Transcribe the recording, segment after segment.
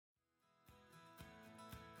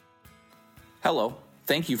Hello,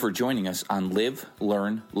 thank you for joining us on Live,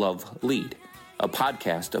 Learn, Love, Lead, a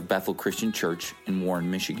podcast of Bethel Christian Church in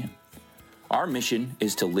Warren, Michigan. Our mission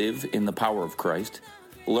is to live in the power of Christ,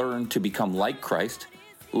 learn to become like Christ,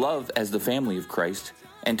 love as the family of Christ,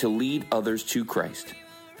 and to lead others to Christ.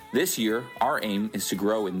 This year, our aim is to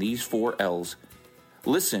grow in these 4 L's.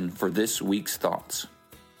 Listen for this week's thoughts.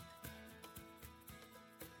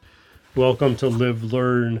 Welcome to Live,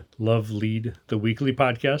 Learn, Love, Lead, the weekly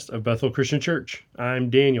podcast of Bethel Christian Church. I'm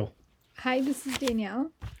Daniel. Hi, this is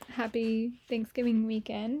Danielle. Happy Thanksgiving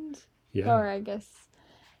weekend. Yeah. Or I guess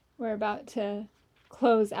we're about to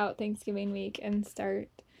close out Thanksgiving week and start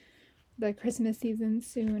the Christmas season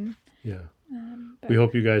soon. Yeah. We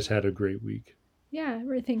hope you guys had a great week. Yeah,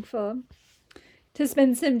 we're thankful to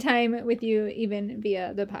spend some time with you even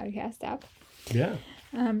via the podcast app. Yeah.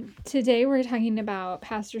 Today we're talking about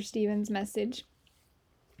Pastor Stephen's message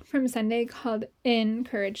from Sunday called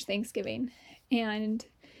Encourage Thanksgiving. And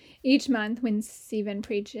each month when Stephen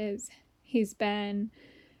preaches, he's been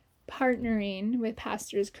partnering with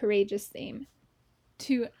Pastor's Courageous theme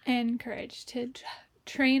to encourage, to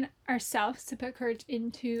train ourselves to put courage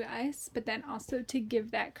into us, but then also to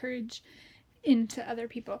give that courage into other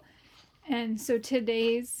people. And so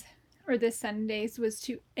this Sunday's was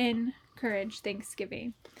to encourage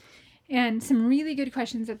Thanksgiving. And some really good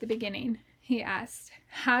questions at the beginning. He asked,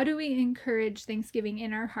 how do we encourage Thanksgiving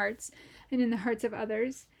in our hearts and in the hearts of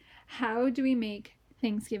others? How do we make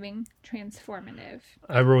Thanksgiving transformative?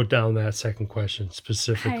 I wrote down that second question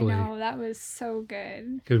specifically. I know, that was so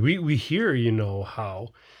good. Because we hear, how,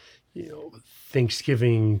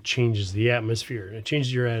 Thanksgiving changes the atmosphere. It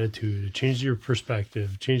changes your attitude. It changes your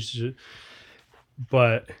perspective.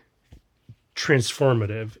 But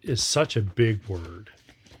transformative is such a big word.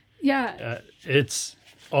 Yeah. It's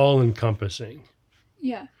all encompassing.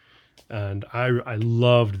 Yeah. And I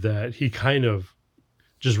loved that he kind of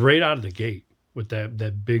just right out of the gate with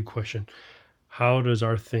that big question, how does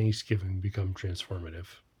our Thanksgiving become transformative?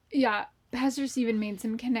 Yeah. Pastor Stephen made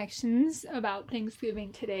some connections about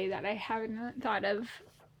Thanksgiving today that I haven't thought of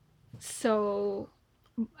so,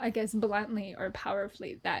 I guess, bluntly or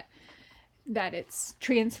powerfully, that it's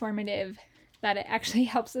transformative, that it actually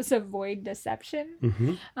helps us avoid deception.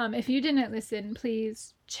 Mm-hmm. If you didn't listen,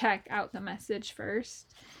 please check out the message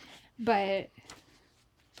first. But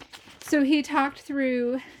so he talked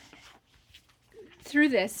through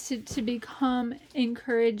this to become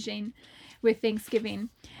encouraging with Thanksgiving.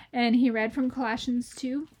 And he read from Colossians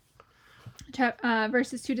 2,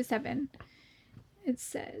 verses 2-7. It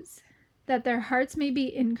says, that their hearts may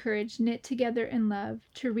be encouraged, knit together in love,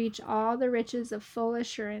 to reach all the riches of full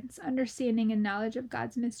assurance, understanding and knowledge of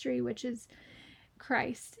God's mystery, which is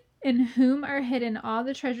Christ, in whom are hidden all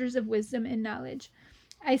the treasures of wisdom and knowledge.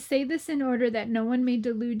 I say this in order that no one may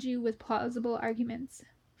delude you with plausible arguments.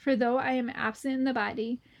 For though I am absent in the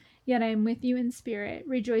body, yet I am with you in spirit,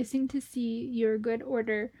 rejoicing to see your good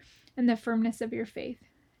order and the firmness of your faith.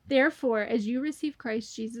 Therefore, as you receive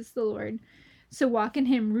Christ Jesus the Lord, so walk in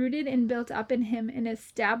him, rooted and built up in him, and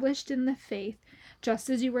established in the faith, just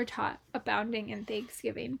as you were taught, abounding in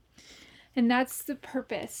thanksgiving. And that's the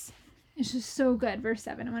purpose. It's just so good. Verse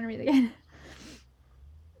 7, I'm going to read it again.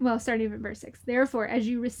 Well, starting with verse 6. Therefore, as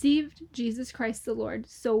you received Jesus Christ the Lord,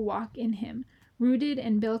 so walk in him, rooted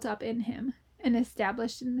and built up in him, and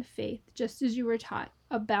established in the faith, just as you were taught,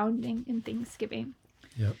 abounding in thanksgiving.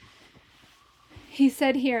 Yep. He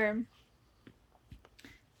said here,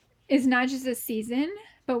 is not just a season,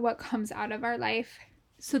 but what comes out of our life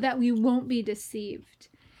so that we won't be deceived.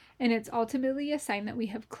 And it's ultimately a sign that we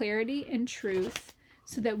have clarity and truth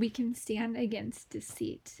so that we can stand against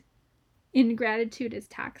deceit. Ingratitude is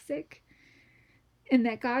toxic, and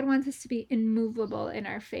that God wants us to be immovable in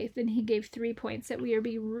our faith. And he gave 3 points that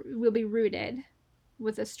will be rooted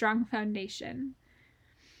with a strong foundation.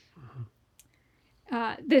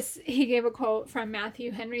 He gave a quote from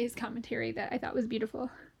Matthew Henry's commentary that I thought was beautiful.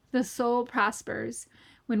 The soul prospers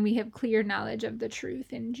when we have clear knowledge of the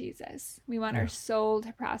truth in Jesus. We want our soul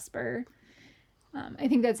to prosper. I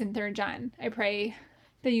think that's in 3 John. I pray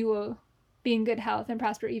that you will be in good health and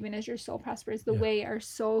prosper even as your soul prospers. The way our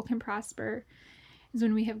soul can prosper is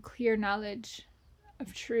when we have clear knowledge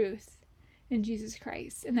of truth in Jesus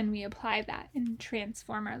Christ. And then we apply that and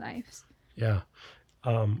transform our lives. Yeah.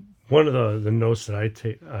 One of the notes that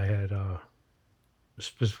I had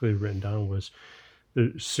specifically written down was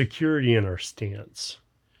the security in our stance.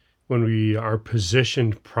 When we are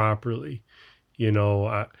positioned properly,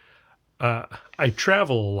 I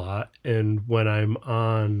travel a lot, and when I'm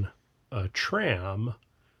on a tram,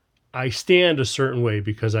 I stand a certain way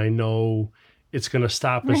because I know it's going to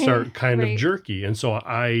stop and start kind of jerky. And so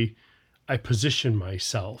I I position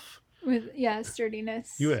myself. With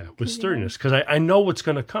sturdiness. Yeah, with sturdiness, because I know what's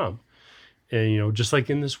going to come. And, just like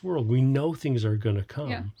in this world, we know things are going to come.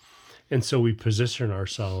 Yeah. And so we position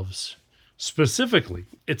ourselves specifically.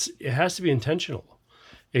 It has to be intentional.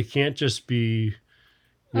 It can't just be,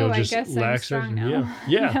 just I guess I'm strong now.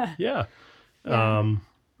 Yeah.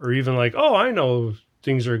 Or even like, I know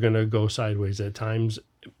things are going to go sideways at times,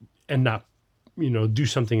 and not, do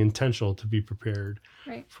something intentional to be prepared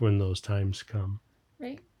for when those times come.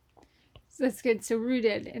 Right. So that's good. So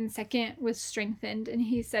rooted, and second was strengthened. And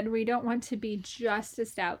he said, we don't want to be just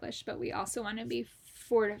established, but we also want to be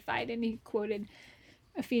fortified. And he quoted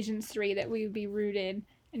Ephesians 3, that we would be rooted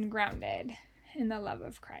and grounded in the love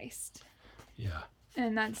of Christ. Yeah.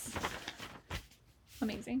 And that's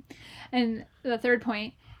amazing. And the third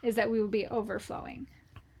point is that we will be overflowing.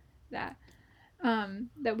 That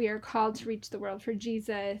we are called to reach the world for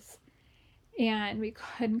Jesus, and we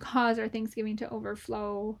can cause our thanksgiving to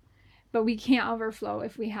overflow, but we can't overflow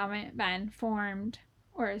if we haven't been formed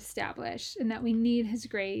or established, and that we need his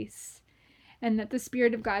grace, and that the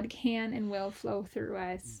Spirit of God can and will flow through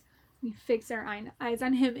us. We fix our eyes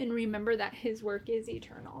on him and remember that his work is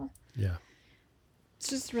eternal. Yeah. It's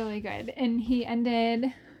just really good. And he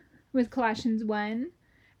ended with Colossians 1,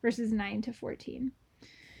 verses 9 to 14.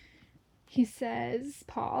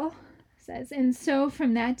 Paul says, and so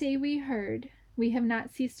from that day we heard, we have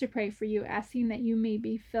not ceased to pray for you, asking that you may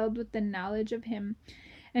be filled with the knowledge of him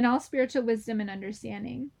and all spiritual wisdom and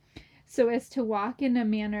understanding, so as to walk in a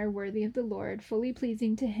manner worthy of the Lord, fully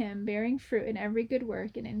pleasing to him, bearing fruit in every good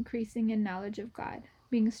work and increasing in knowledge of God,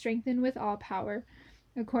 being strengthened with all power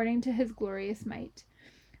according to his glorious might,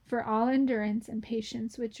 for all endurance and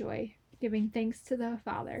patience with joy, giving thanks to the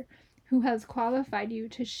Father, who has qualified you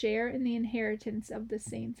to share in the inheritance of the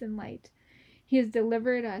saints in light. He has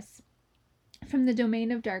delivered us from the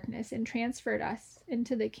domain of darkness and transferred us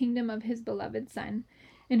into the kingdom of his beloved Son,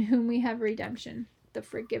 in whom we have redemption, the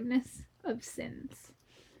forgiveness of sins.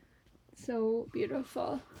 So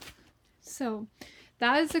beautiful. So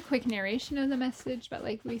that is a quick narration of the message, but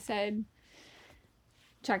like we said,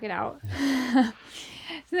 check it out.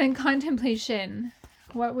 So then contemplation.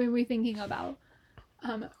 What were we thinking about?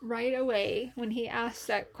 Right away when he asked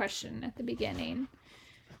that question at the beginning,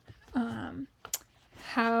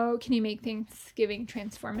 how can you make Thanksgiving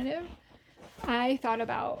transformative? I thought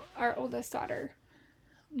about our oldest daughter.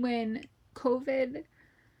 When COVID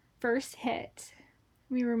first hit,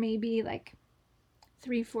 we were maybe like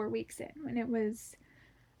 3-4 weeks in, when it was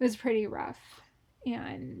pretty rough,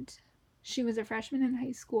 and she was a freshman in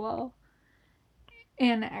high school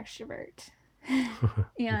and an extrovert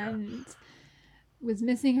and was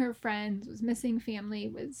missing her friends, was missing family,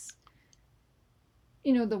 was,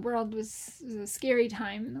 the world was a scary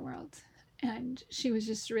time in the world. And she was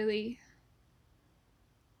just really,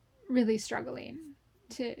 really struggling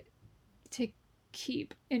to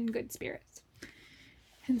keep in good spirits.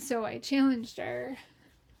 And so I challenged her,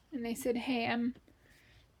 and I said, hey,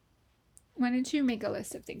 why don't you make a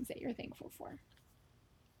list of things that you're thankful for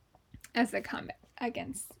as a combat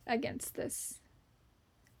against this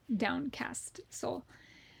downcast soul.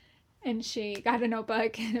 And she got a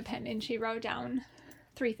notebook and a pen, and she wrote down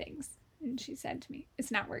 3 things. And she said to me,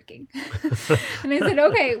 it's not working. And I said,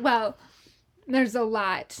 okay, well, there's a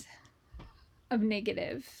lot of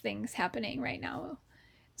negative things happening right now,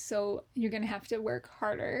 so you're gonna have to work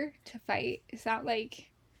harder to fight. It's not like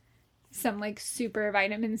some super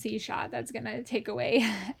vitamin C shot that's gonna take away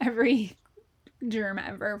every germ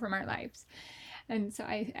ever from our lives. And so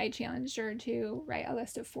I challenged her to write a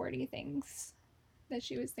list of 40 things that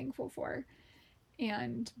she was thankful for.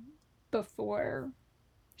 And before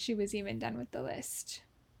she was even done with the list,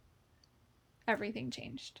 everything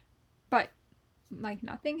changed. But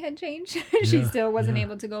nothing had changed. She still wasn't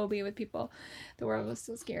able to go be with people. The world was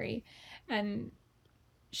still scary. And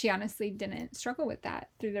she honestly didn't struggle with that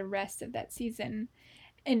through the rest of that season.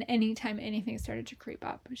 And anytime anything started to creep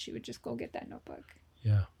up, she would just go get that notebook.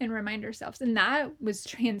 Yeah. And remind ourselves. And that was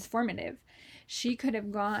transformative. She could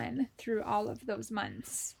have gone through all of those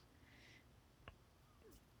months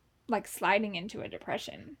sliding into a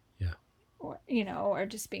depression. Yeah. Or, or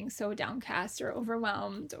just being so downcast or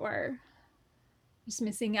overwhelmed, or just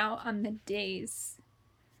missing out on the days.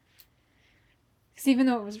 Because even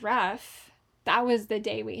though it was rough, that was the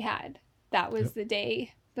day we had. That was the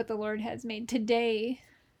day that the Lord has made. Today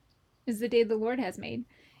is the day the Lord has made,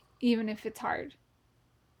 even if it's hard.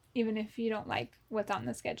 Even if you don't like what's on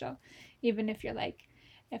the schedule. Even if you're like,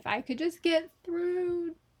 if I could just get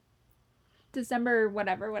through December,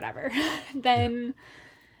 whatever, then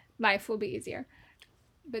life will be easier.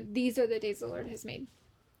 But these are the days the Lord has made.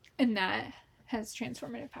 And that has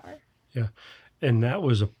transformative power. Yeah. And that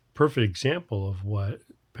was a perfect example of what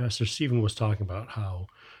Pastor Stephen was talking about, how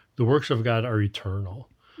the works of God are eternal.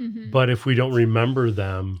 Mm-hmm. But if we don't remember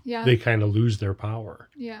them, Yeah. they kind of lose their power.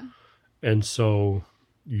 Yeah. And so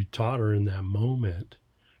you taught her in that moment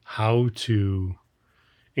how to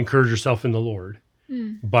encourage yourself in the Lord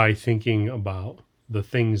by thinking about the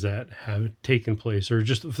things that have taken place, or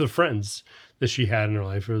just the friends that she had in her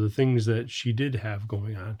life, or the things that she did have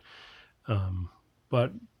going on.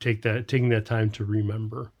 But taking that time to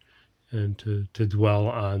remember and to dwell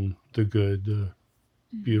on the good, the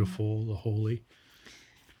beautiful, the holy.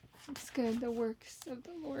 It's good. The works of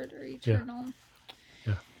the Lord are eternal.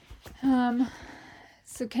 Yeah.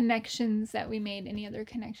 So connections that we made, any other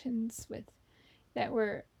connections that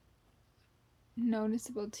were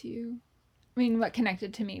noticeable to you? I mean, what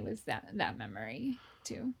connected to me was that memory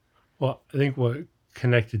too. Well, I think what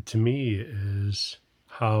connected to me is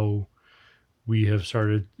how we have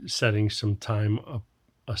started setting some time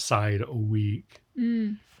aside a week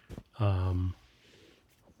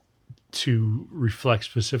to reflect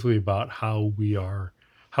specifically about how we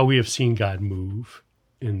have seen God move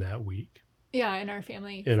in that week. Yeah, in our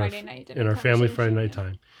family In Friday night. in our family Friday night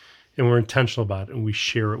time. And we're intentional about it, and we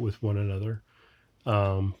share it with one another.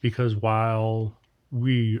 Because while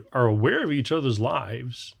we are aware of each other's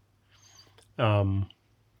lives,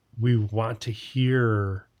 we want to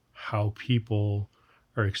hear how people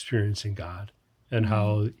are experiencing God and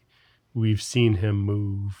how we've seen him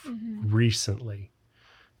move recently.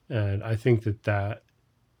 And I think that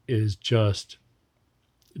is just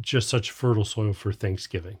such fertile soil for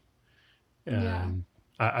Thanksgiving. And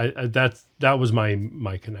I that was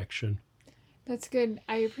my connection. That's good.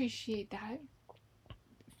 I appreciate that.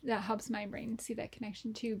 That helps my brain see that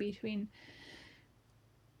connection too between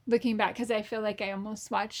looking back, because I feel like I almost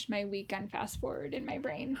watched my week on fast forward in my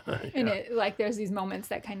brain. And it, like, there's these moments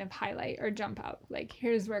that kind of highlight or jump out, like,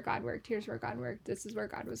 here's where God worked, here's where God worked, this is where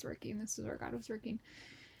God was working, this is where God was working.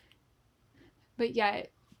 But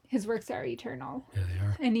yet his works are eternal. Yeah, they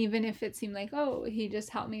are. And even if it seemed like, oh, he just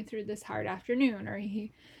helped me through this hard afternoon, or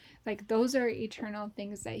he, like, those are eternal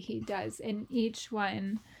things that he does. And each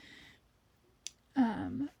one,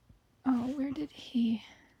 where did he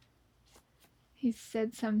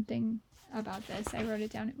said something about this. I wrote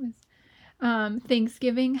it down. It was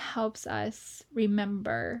Thanksgiving helps us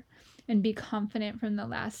remember and be confident from the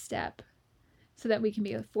last step so that we can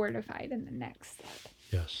be fortified in the next step.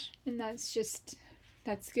 Yes. And that's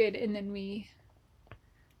good. And then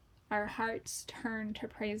our hearts turn to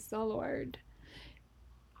praise the Lord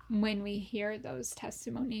when we hear those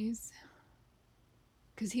testimonies,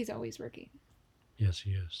 because he's always working. Yes,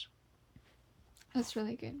 he is. That's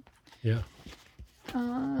really good. Yeah.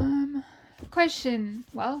 Question.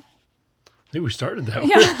 Well, I think we started that one.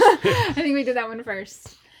 Yeah. I think we did that one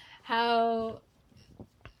first. How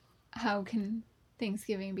can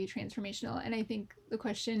Thanksgiving be transformational? And I think the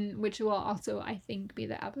question, which will also, I think, be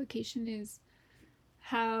the application, is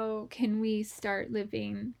how can we start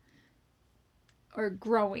living or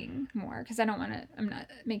growing more? Because I'm not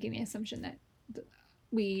making the assumption that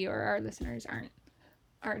we or our listeners aren't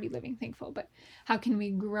already living thankful, but how can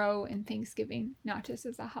we grow in Thanksgiving, not just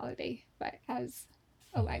as a holiday, but as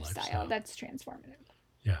a lifestyle that's transformative?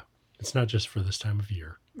 Yeah. It's not just for this time of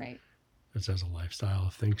year. Right. It's as a lifestyle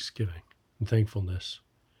of thanksgiving and thankfulness.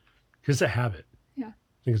 Because it's a habit. Yeah.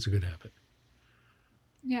 I think it's a good habit.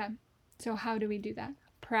 Yeah. So how do we do that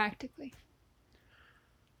practically?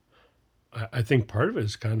 I think part of it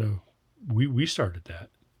is kind of, we started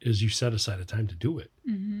that, is you set aside a time to do it.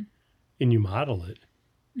 Mm-hmm. And you model it.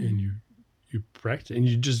 And you practice. And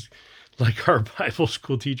you just, like our Bible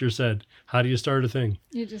school teacher said, how do you start a thing?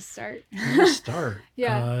 You just start. You just start.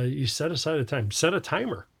 Yeah. You set aside a time. Set a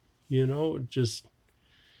timer.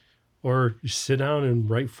 Or you sit down and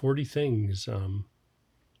write 40 things.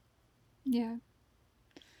 Yeah.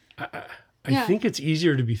 I think it's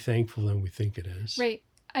easier to be thankful than we think it is. Right.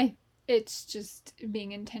 It's just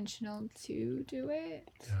being intentional to do it.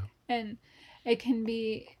 Yeah. And it can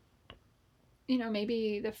be,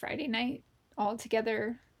 maybe the Friday night all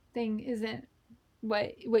together thing isn't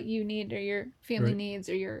what you need or your family needs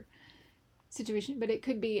or your situation, but it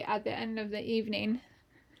could be at the end of the evening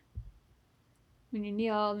when you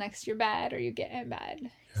kneel next to your bed or you get in bed.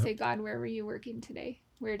 Say, God, where were you working today?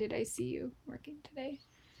 Where did I see you working today?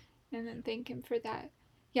 And then thank him for that.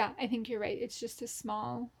 Yeah, I think you're right. It's just a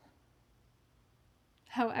small,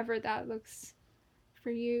 however that looks for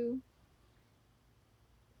you.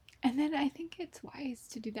 And then I think it's wise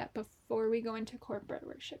to do that before we go into corporate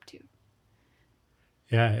worship too.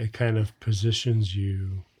 Yeah, it kind of positions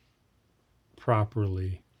you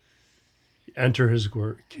properly Enter his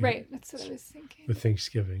word. Right, that's what I was thinking. With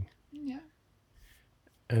thanksgiving. Yeah.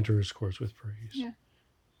 Enter his courts with praise. Yeah.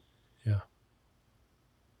 Yeah.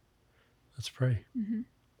 Let's pray. Mm-hmm.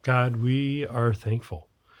 God, we are thankful.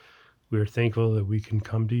 We are thankful that we can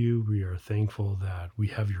come to you. We are thankful that we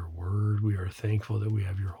have your word. We are thankful that we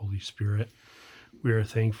have your Holy Spirit. We are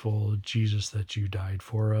thankful, Jesus, that you died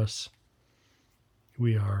for us.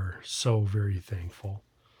 We are so very thankful.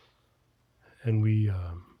 And we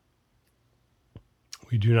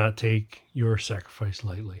do not take your sacrifice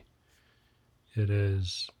lightly. It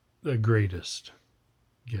is the greatest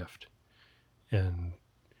gift. And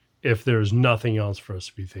if there's nothing else for us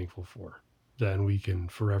to be thankful for, then we can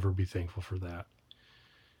forever be thankful for that.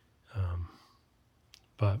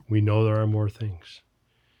 But we know there are more things.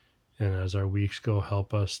 And as our weeks go,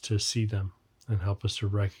 help us to see them and help us to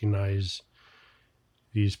recognize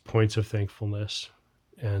these points of thankfulness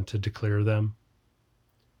and to declare them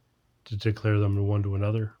one to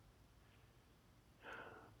another.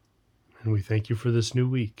 And we thank you for this new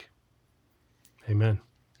week. Amen.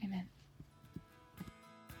 Amen.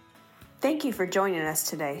 Thank you for joining us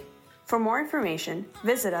today. For more information,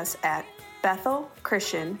 visit us at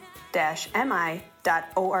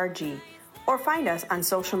bethelchristian-mi.org or find us on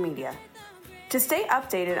social media. To stay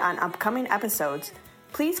updated on upcoming episodes,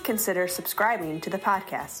 please consider subscribing to the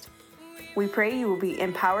podcast. We pray you will be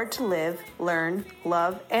empowered to live, learn,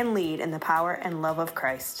 love, and lead in the power and love of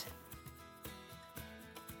Christ.